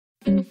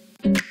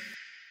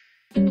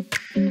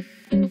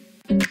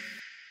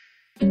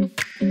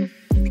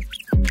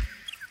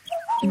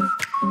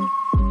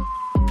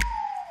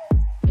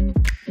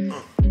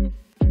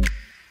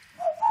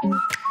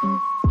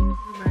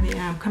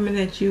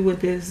you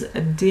with this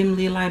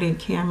dimly lighted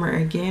camera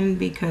again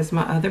because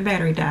my other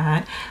battery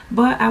died,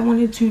 but I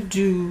wanted to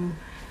do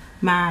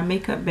my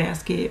makeup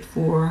basket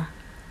for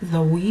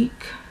the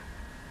week.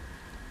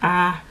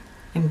 I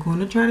am going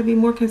to try to be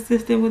more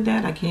consistent with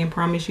that. I can't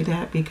promise you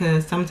that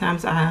because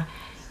sometimes I'm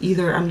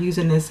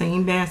using the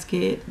same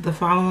basket the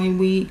following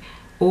week,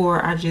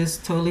 or I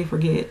just totally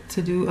forget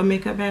to do a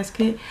makeup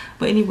basket.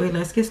 But anyway,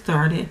 let's get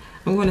started.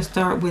 I'm going to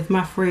start with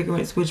my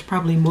fragrance, which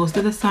probably most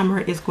of the summer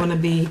is going to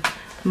be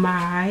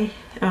my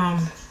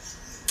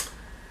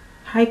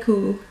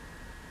Haiku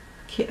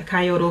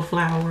Kyoto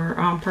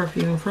Flower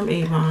perfume from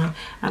Avon.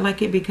 I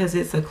like it because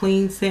it's a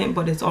clean scent,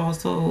 but it's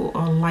also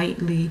a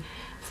lightly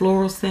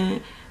floral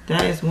scent.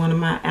 That is one of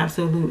my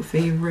absolute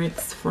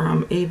favorites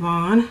from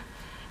Avon.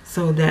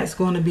 So that's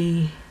going to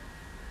be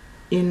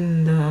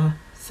in the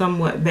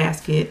somewhat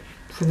basket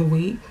for the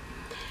week.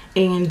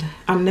 And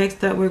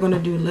next up, we're going to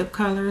do lip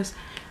colors.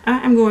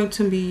 I am going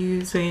to be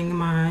using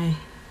the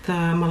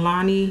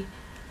Milani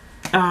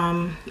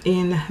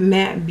in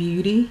Matte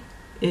Beauty.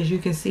 As you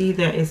can see,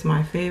 that is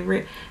my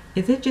favorite.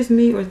 Is it just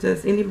me, or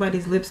does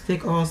anybody's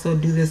lipstick also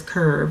do this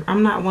curve?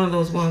 I'm not one of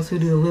those ones who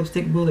do the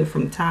lipstick bullet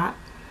from top,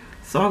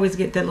 so I always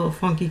get that little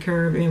funky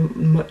curve in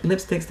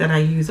lipsticks that I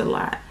use a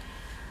lot.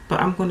 But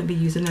I'm going to be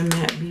using the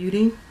Matte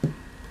Beauty,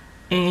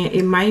 and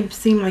it might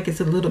seem like it's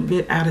a little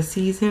bit out of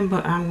season,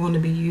 but I'm going to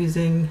be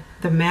using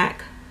the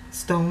MAC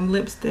Stone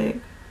lipstick.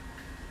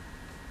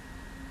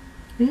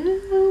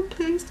 Ew,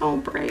 please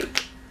don't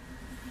break.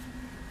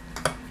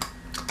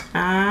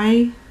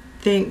 I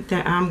think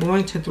that I'm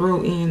going to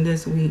throw in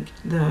this week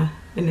and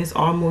it's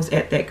almost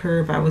at that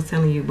curve I was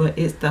telling you, but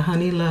it's the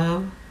Honey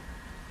Love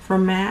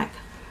from MAC.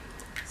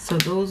 So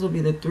those will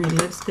be the 3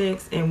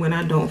 lipsticks, and when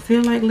I don't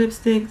feel like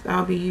lipsticks,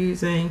 I'll be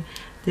using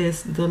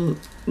the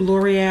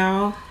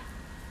L'Oreal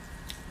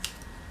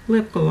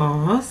lip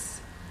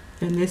gloss,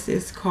 and this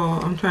is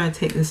called, I'm trying to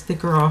take the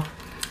sticker off.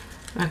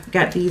 I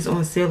got these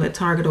on sale at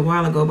Target a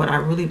while ago, but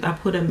I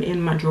put them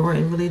in my drawer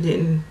and really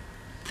didn't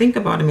think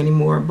about them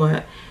anymore.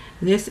 But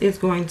this is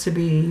going to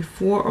be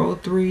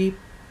 403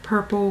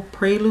 Purple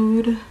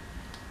Prelude.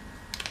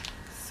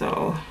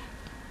 So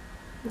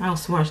I'll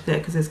swatch that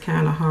because it's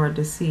kind of hard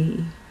to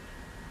see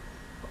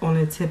on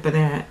the tip of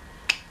that,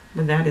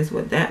 but that is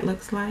what that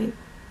looks like.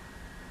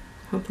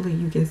 Hopefully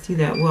you can see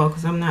that well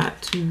because I'm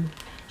not too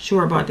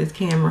sure about this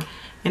camera.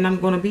 And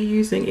I'm going to be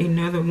using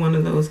another one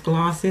of those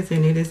glosses,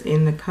 and it is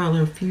in the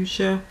color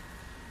Fuchsia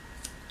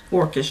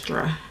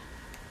Orchestra.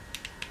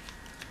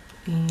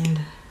 And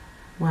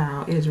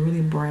wow, it's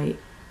really bright,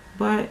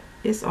 but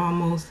it's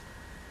almost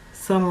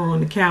summer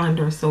on the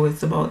calendar, so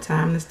it's about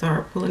time to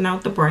start pulling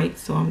out the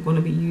brights. So I'm going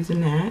to be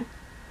using that.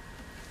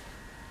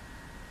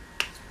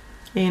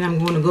 And I'm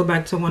going to go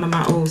back to one of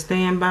my old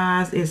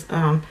standbys. It's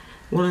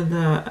one of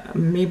the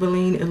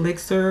Maybelline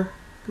Elixir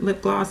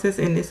lip glosses,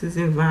 and this is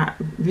in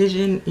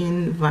Vision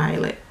in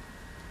Violet.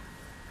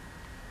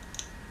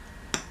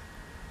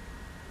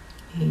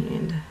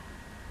 And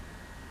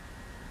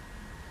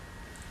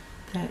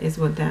that is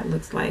what that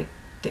looks like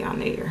down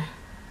there.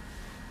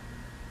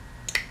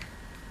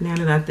 Now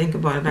that I think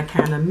about it, I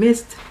kind of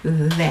missed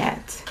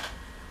that.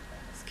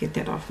 Let's get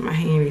that off my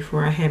hand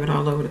before I have it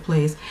all over the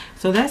place.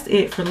 So that's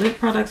it for lip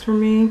products for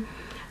me.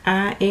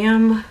 I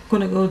am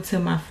going to go to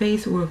my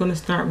face. We're going to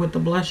start with the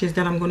blushes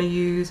that I'm going to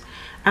use.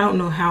 I don't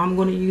know how I'm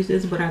going to use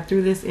this, but I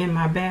threw this in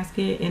my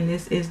basket, and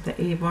this is the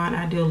Avon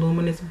Ideal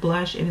Luminous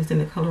Blush, and it's in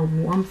the color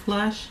Warm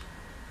Flush.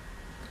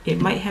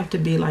 It might have to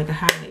be like a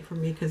highlight for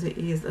me because it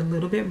is a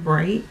little bit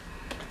bright.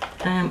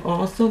 I'm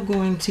also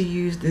going to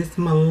use this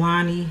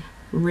Milani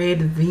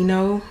Red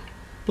Vino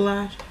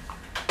blush,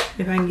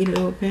 if I can get it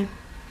open.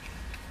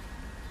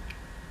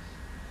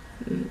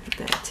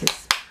 That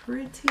is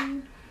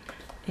pretty.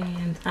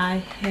 And I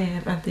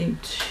have, I think,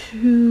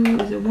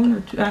 is it 1 or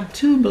 2? I have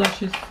 2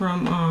 blushes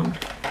from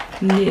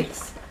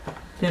NYX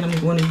that I'm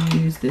going to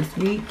use this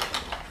week.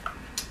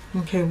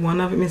 Okay,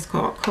 one of them is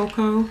called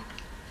Cocoa.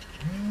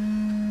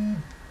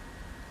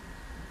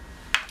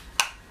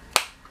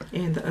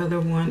 And the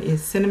other one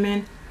is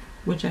Cinnamon,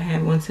 which I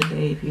have one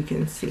today if you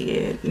can see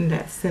it. And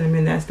that's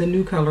Cinnamon. That's the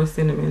new color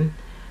Cinnamon.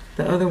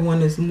 The other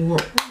one is more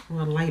a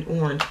light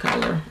orange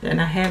color.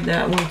 And I have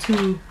that one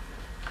too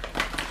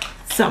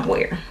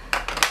somewhere.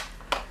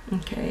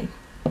 Okay,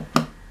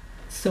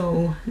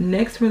 so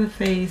next for the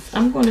face,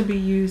 I'm going to be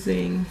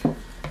using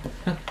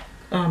a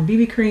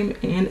BB cream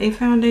and a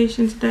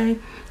foundation today.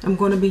 I'm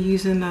going to be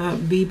using the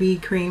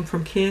BB cream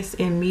from Kiss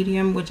in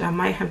medium, which I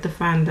might have to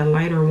find the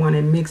lighter one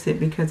and mix it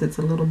because it's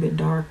a little bit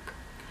dark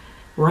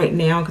right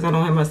now because I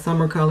don't have my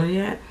summer color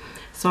yet.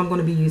 So I'm going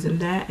to be using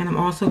that, and I'm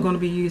also going to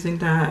be using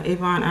the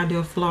Avon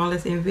Ideal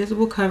Flawless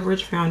Invisible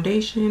Coverage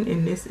Foundation,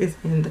 and this is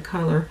in the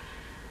color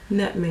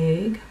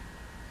Nutmeg.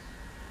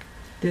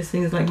 This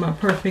thing is like my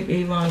perfect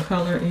Avon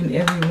color in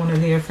every one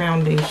of their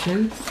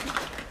foundations.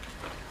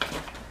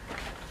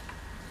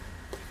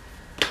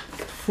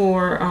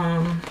 For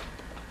I'm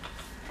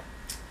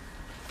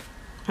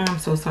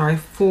so sorry,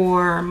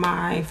 for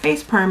my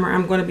face primer,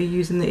 I'm going to be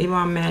using the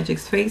Avon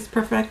Magic's Face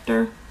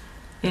Perfector.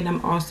 And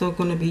I'm also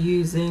going to be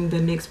using the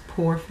NYX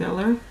Pore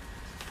Filler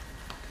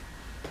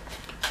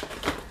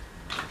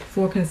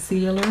for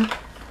concealer.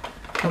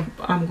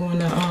 I'm going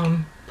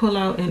to pull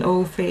out an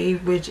old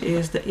fave, which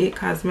is the IT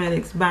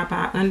Cosmetics Bye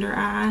Bye Under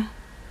Eye.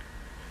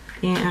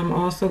 And I'm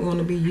also going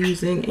to be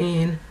using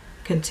and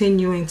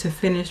continuing to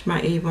finish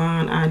my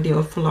Avon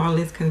Ideal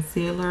Flawless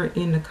Concealer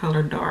in the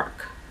color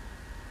Dark.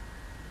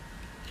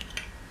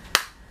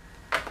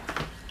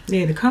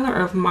 Yeah, the color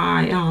of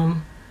my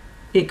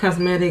IT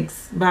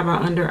Cosmetics Bye Bye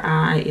Under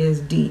Eye is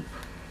deep.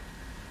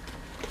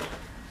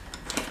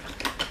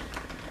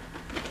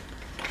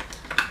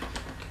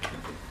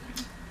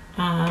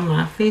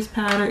 My face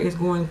powder is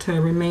going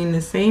to remain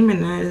the same,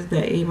 and that is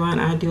the Avon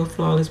Ideal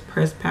Flawless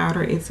Pressed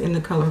Powder. It's in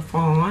the color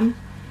Fawn.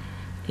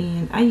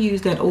 And I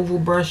use that oval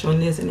brush on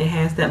this, and it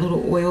has that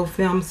little oil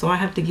film, so I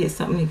have to get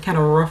something to kind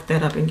of rough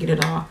that up and get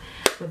it off.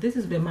 But this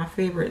has been my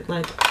favorite,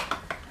 like,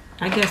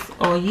 I guess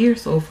all year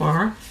so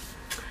far.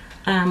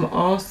 I'm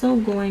also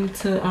going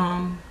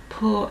to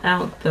pull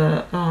out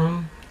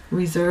the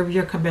Reserve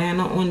Your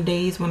Cabana on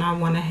days when I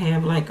want to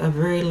have like a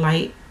very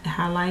light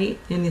highlight,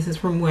 and this is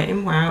from Wet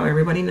n Wild,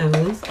 everybody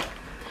knows.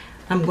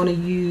 I'm going to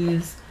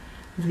use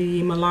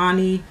the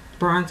Milani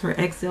Bronzer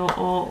XL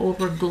All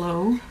Over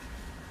Glow,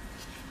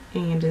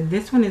 and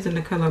this one is in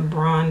the color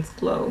Bronze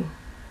Glow.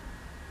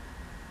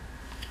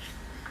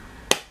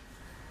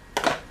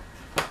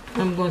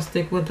 I'm going to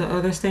stick with the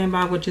other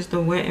standby, which is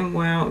the Wet n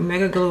Wild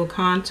Mega Glow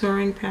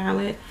Contouring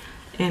Palette,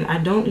 and I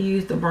don't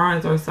use the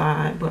bronzer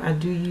side, but I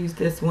do use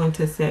this one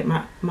to set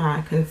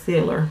my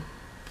concealer.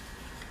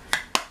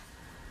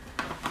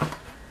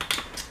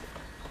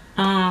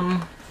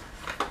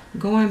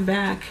 Going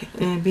back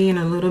and being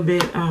a little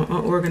bit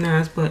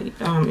unorganized, but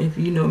if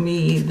you know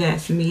me,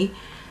 that's me.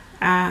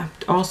 I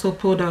also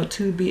pulled out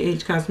two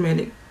BH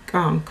Cosmetic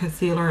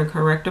concealer and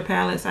corrector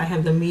palettes. I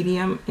have the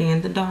medium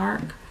and the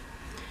dark,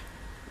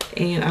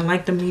 and I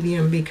like the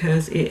medium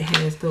because it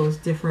has those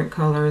different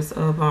colors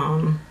of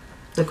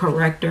the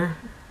corrector.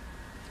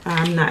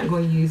 I'm not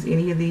going to use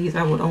any of these.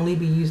 I would only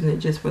be using it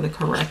just for the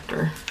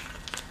corrector.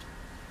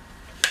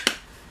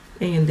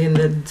 And then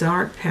the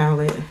dark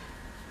palette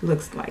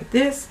looks like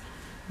this,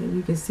 and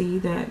you can see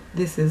that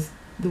this is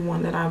the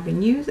one that I've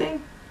been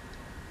using.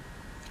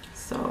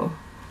 So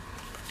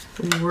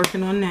we're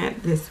working on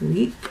that this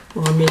week,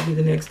 or maybe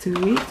the next 2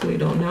 weeks, we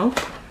don't know.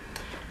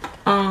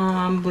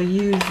 We're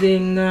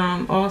using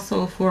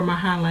also for my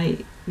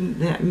highlight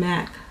that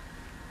MAC.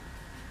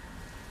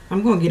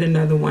 I'm gonna get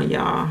another one,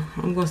 y'all.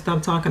 I'm gonna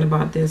stop talking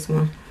about this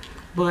one,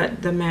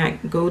 but the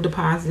MAC Gold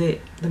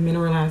Deposit, the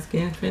mineralized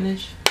skin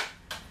finish.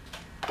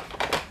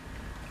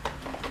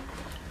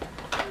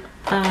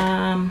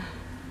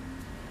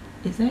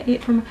 Is that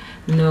it from?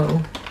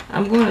 No,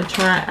 I'm going to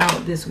try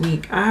out this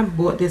week. I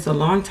bought this a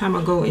long time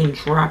ago and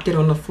dropped it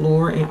on the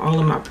floor, and all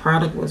of my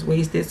product was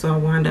wasted, so I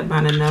wound up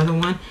buying another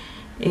one.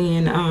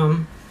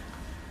 And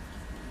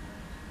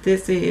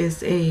this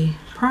is a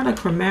product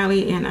from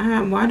Mally, and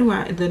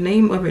the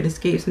name of it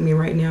escapes me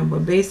right now,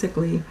 but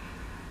basically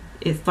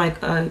it's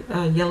like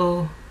a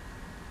yellow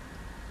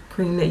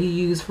cream that you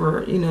use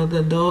for, you know,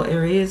 the dull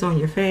areas on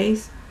your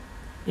face.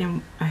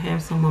 And I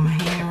have some on my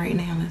hand right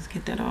now. Let's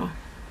get that off.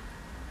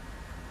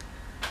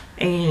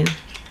 And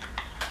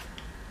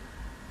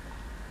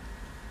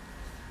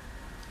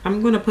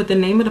I'm going to put the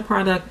name of the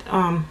product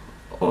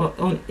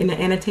in the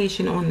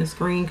annotation on the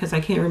screen because I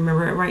can't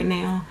remember it right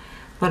now.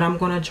 But I'm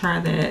going to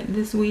try that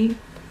this week.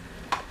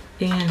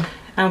 And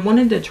I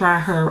wanted to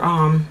try her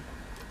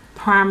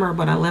primer,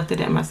 but I left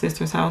it at my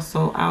sister's house,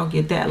 so I'll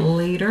get that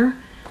later.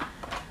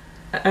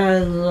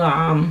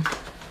 I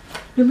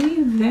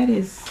believe that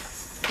is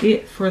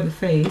it for the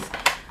face.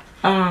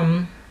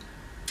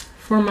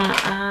 For my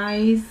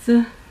eyes,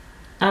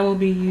 I will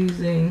be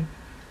using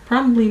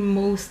probably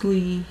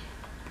mostly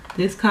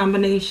this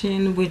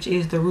combination, which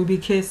is the Ruby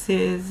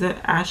Kisses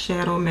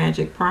Eyeshadow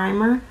Magic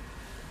Primer,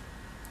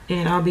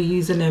 and I'll be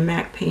using the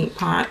MAC Paint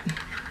Pot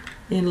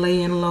and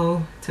laying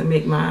low to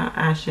make my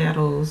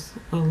eyeshadows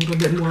a little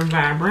bit more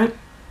vibrant.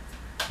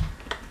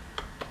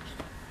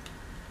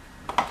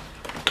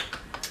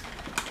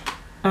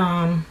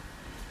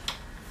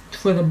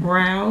 For the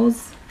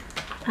brows,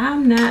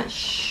 I'm not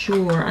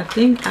sure. I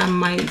think I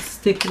might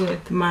stick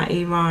with my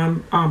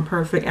Avon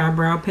Perfect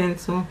Eyebrow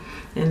Pencil,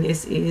 and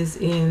this is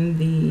in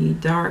the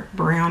dark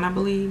brown, I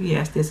believe.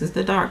 Yes, this is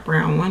the dark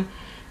brown one,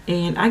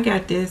 and I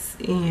got this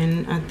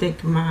in, I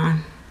think, my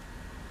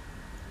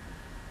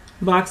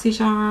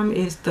BoxyCharm.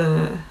 Is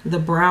the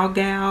Brow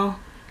Gal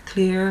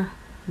Clear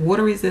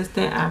Water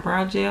Resistant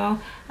Eyebrow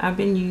Gel. I've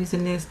been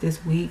using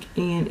this week,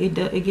 and it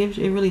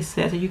really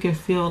sets, so you can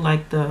feel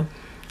like the,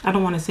 I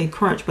don't want to say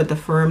crunch, but the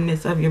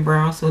firmness of your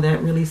brow, so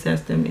that really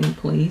sets them in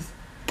place.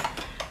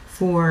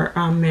 For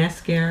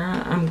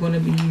mascara, I'm going to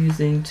be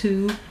using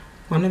two.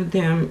 One of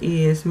them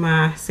is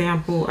my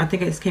sample, I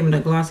think it came in a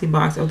glossy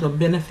box, of the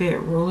Benefit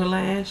Roller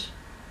Lash,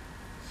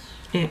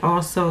 and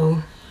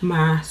also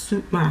my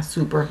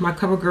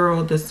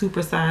CoverGirl, the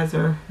Super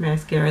Sizer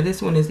mascara.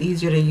 This one is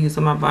easier to use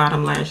on my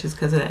bottom lashes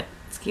because of that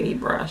skinny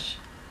brush.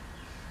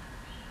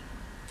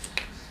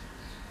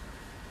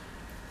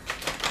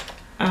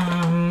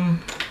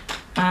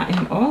 I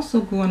am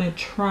also going to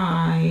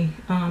try,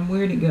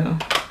 where'd it go?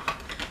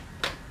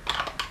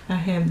 I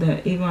have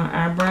the Avon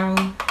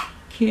Eyebrow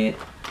Kit,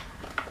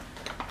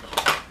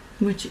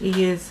 which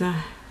is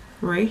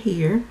right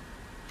here.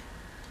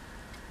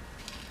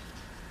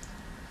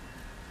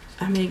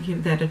 I may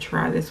give that a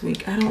try this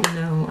week. I don't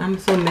know. I'm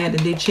so mad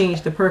that they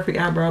changed the Perfect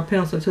Eyebrow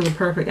Pencil to the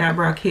Perfect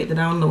Eyebrow Kit that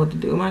I don't know what to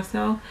do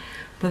myself.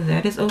 But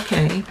that is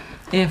okay.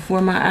 And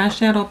for my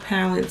eyeshadow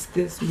palettes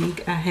this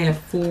week, I have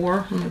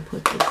 4. Let me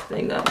put this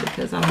thing up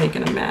because I'm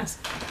making a mess.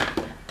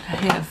 I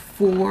have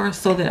 4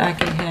 so that I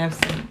can have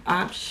some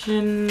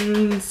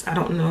options. I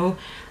don't know.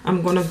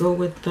 I'm going to go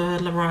with the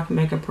Lorac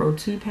Mega Pro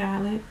 2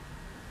 palette.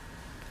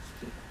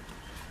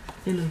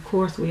 And of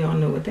course, we all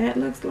know what that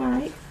looks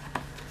like.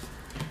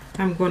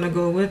 I'm going to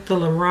go with the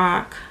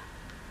Lorac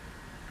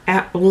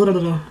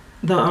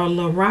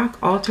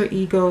Alter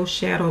Ego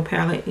Shadow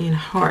Palette in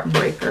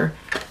Heartbreaker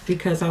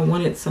because I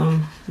wanted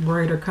some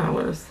brighter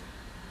colors.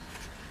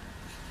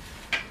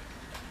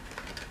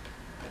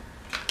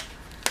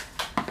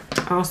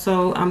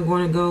 Also, I'm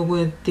going to go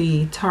with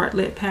the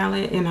Tartelette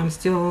palette, and I'm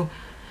still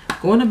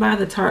going to buy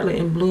the Tartelette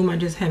in Bloom. I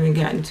just haven't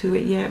gotten to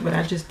it yet, but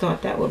I just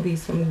thought that would be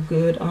some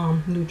good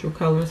neutral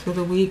colors for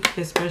the week,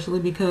 especially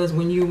because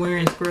when you're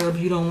wearing scrubs,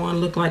 you don't want to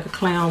look like a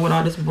clown with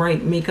all this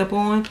bright makeup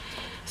on.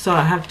 So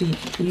I have to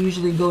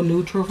usually go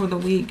neutral for the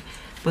week,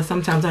 but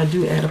sometimes I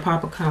do add a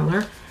pop of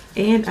color.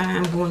 And I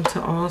am going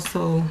to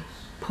also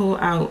pull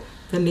out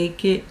the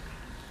Naked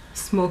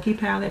Smoky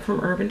palette from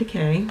Urban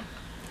Decay.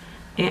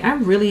 And I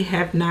really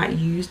have not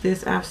used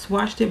this. I've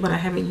swatched it, but I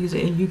haven't used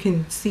it. And you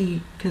can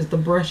see because the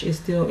brush is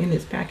still in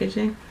its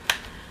packaging.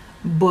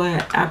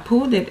 But I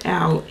pulled it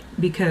out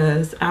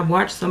because I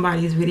watched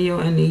somebody's video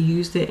and they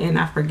used it. And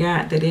I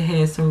forgot that it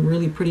has some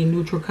really pretty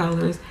neutral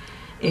colors.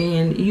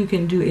 And you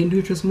can do a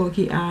neutral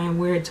smoky eye and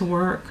wear it to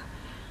work.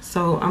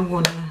 So I'm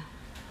going to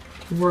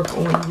work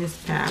on this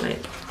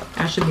palette.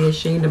 I should be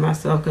ashamed of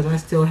myself because I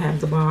still have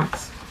the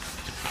box.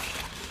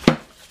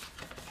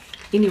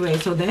 Anyway,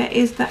 so that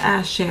is the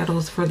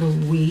eyeshadows for the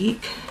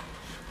week.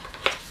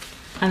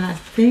 And I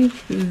think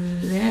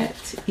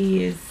that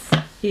is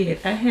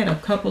it. I had a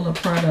couple of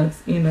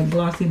products in a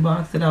glossy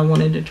box that I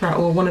wanted to try,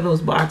 or one of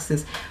those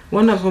boxes.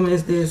 One of them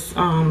is this,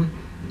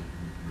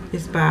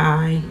 it's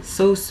by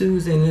So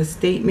Susan, the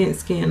Statement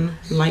Skin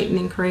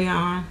Lightening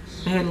Crayon.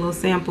 I had a little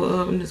sample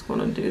of. I'm just going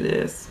to do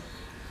this.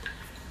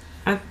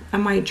 I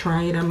might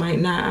try it, I might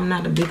not. I'm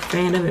not a big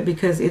fan of it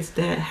because it's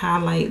that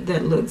highlight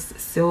that looks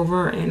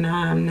silver, and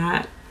I'm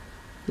not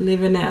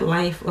living that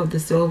life of the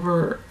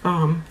silver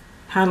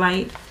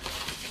highlight.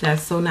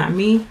 That's so not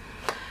me.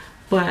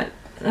 But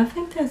I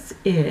think that's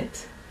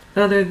it.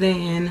 Other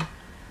than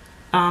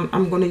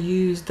I'm going to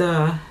use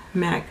the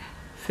MAC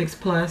Fix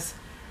Plus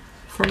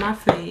for my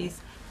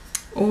face,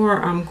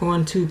 or I'm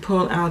going to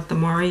pull out the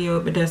Mario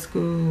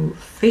Badescu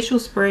facial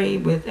spray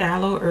with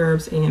aloe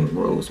herbs and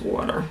rose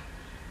water.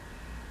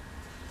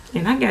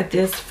 And I got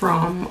this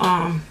from,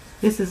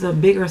 this is a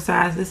bigger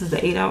size. This is the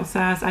 8-ounce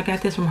size. I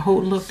got this from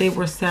Haute Look. They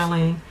were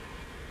selling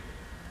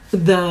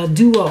the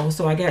duo.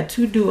 So I got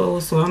 2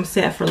 duos. So I'm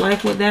set for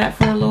life with that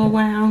for a little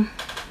while.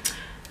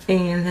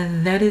 And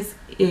then that is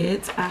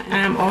it. I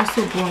am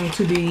also going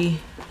to be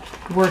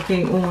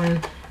working on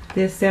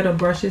this set of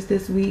brushes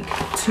this week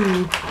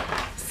to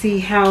see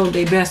how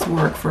they best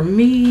work for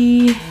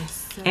me.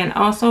 And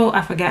also,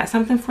 I forgot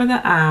something for the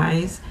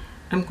eyes.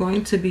 I'm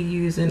going to be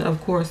using,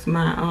 of course,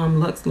 my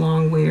Luxe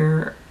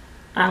Longwear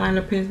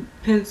eyeliner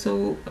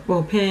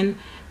pen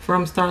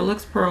from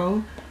Starlux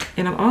Pro.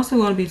 And I'm also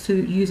going to be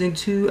using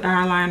 2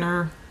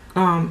 eyeliner,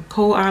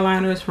 kohl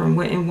eyeliners from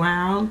Wet n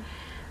Wild.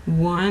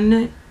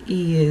 One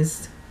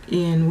is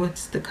in,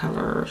 what's the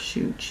color?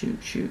 Shoot.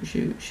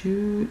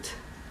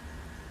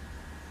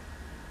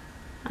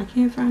 I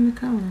can't find the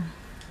color.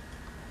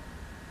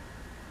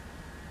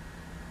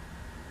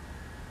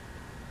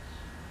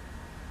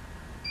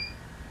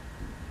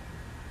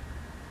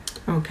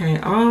 Okay,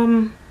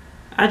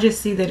 I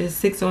just see that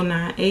it's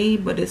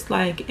 609A, but it's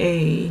like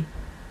a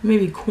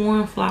maybe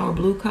cornflower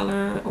blue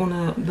color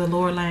on the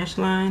lower lash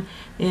line.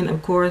 And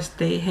of course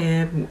they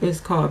have, it's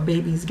called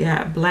Baby's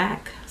Got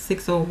Black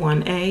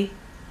 601A.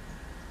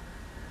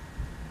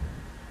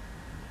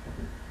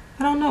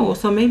 I don't know,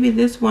 so maybe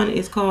this one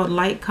is called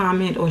Like,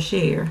 Comment, or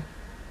Share.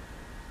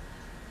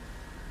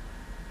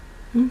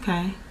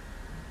 Okay,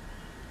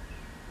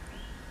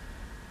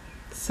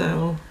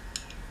 so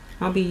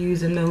I'll be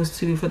using those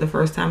 2 for the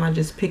first time. I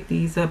just picked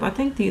these up. I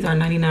think these are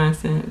 99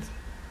 cents.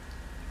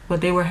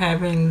 But they were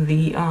having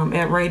the,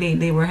 at Rite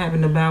Aid, they were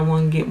having the buy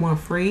one, get one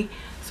free.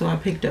 So I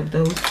picked up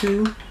those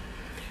 2.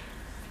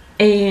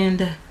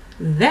 And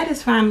that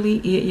is finally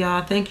it,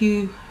 y'all. Thank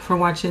you for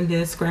watching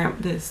this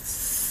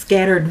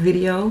scattered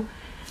video.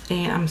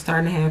 And I'm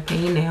starting to have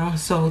pain now.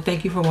 So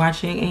thank you for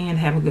watching and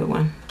have a good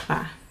one.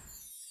 Bye.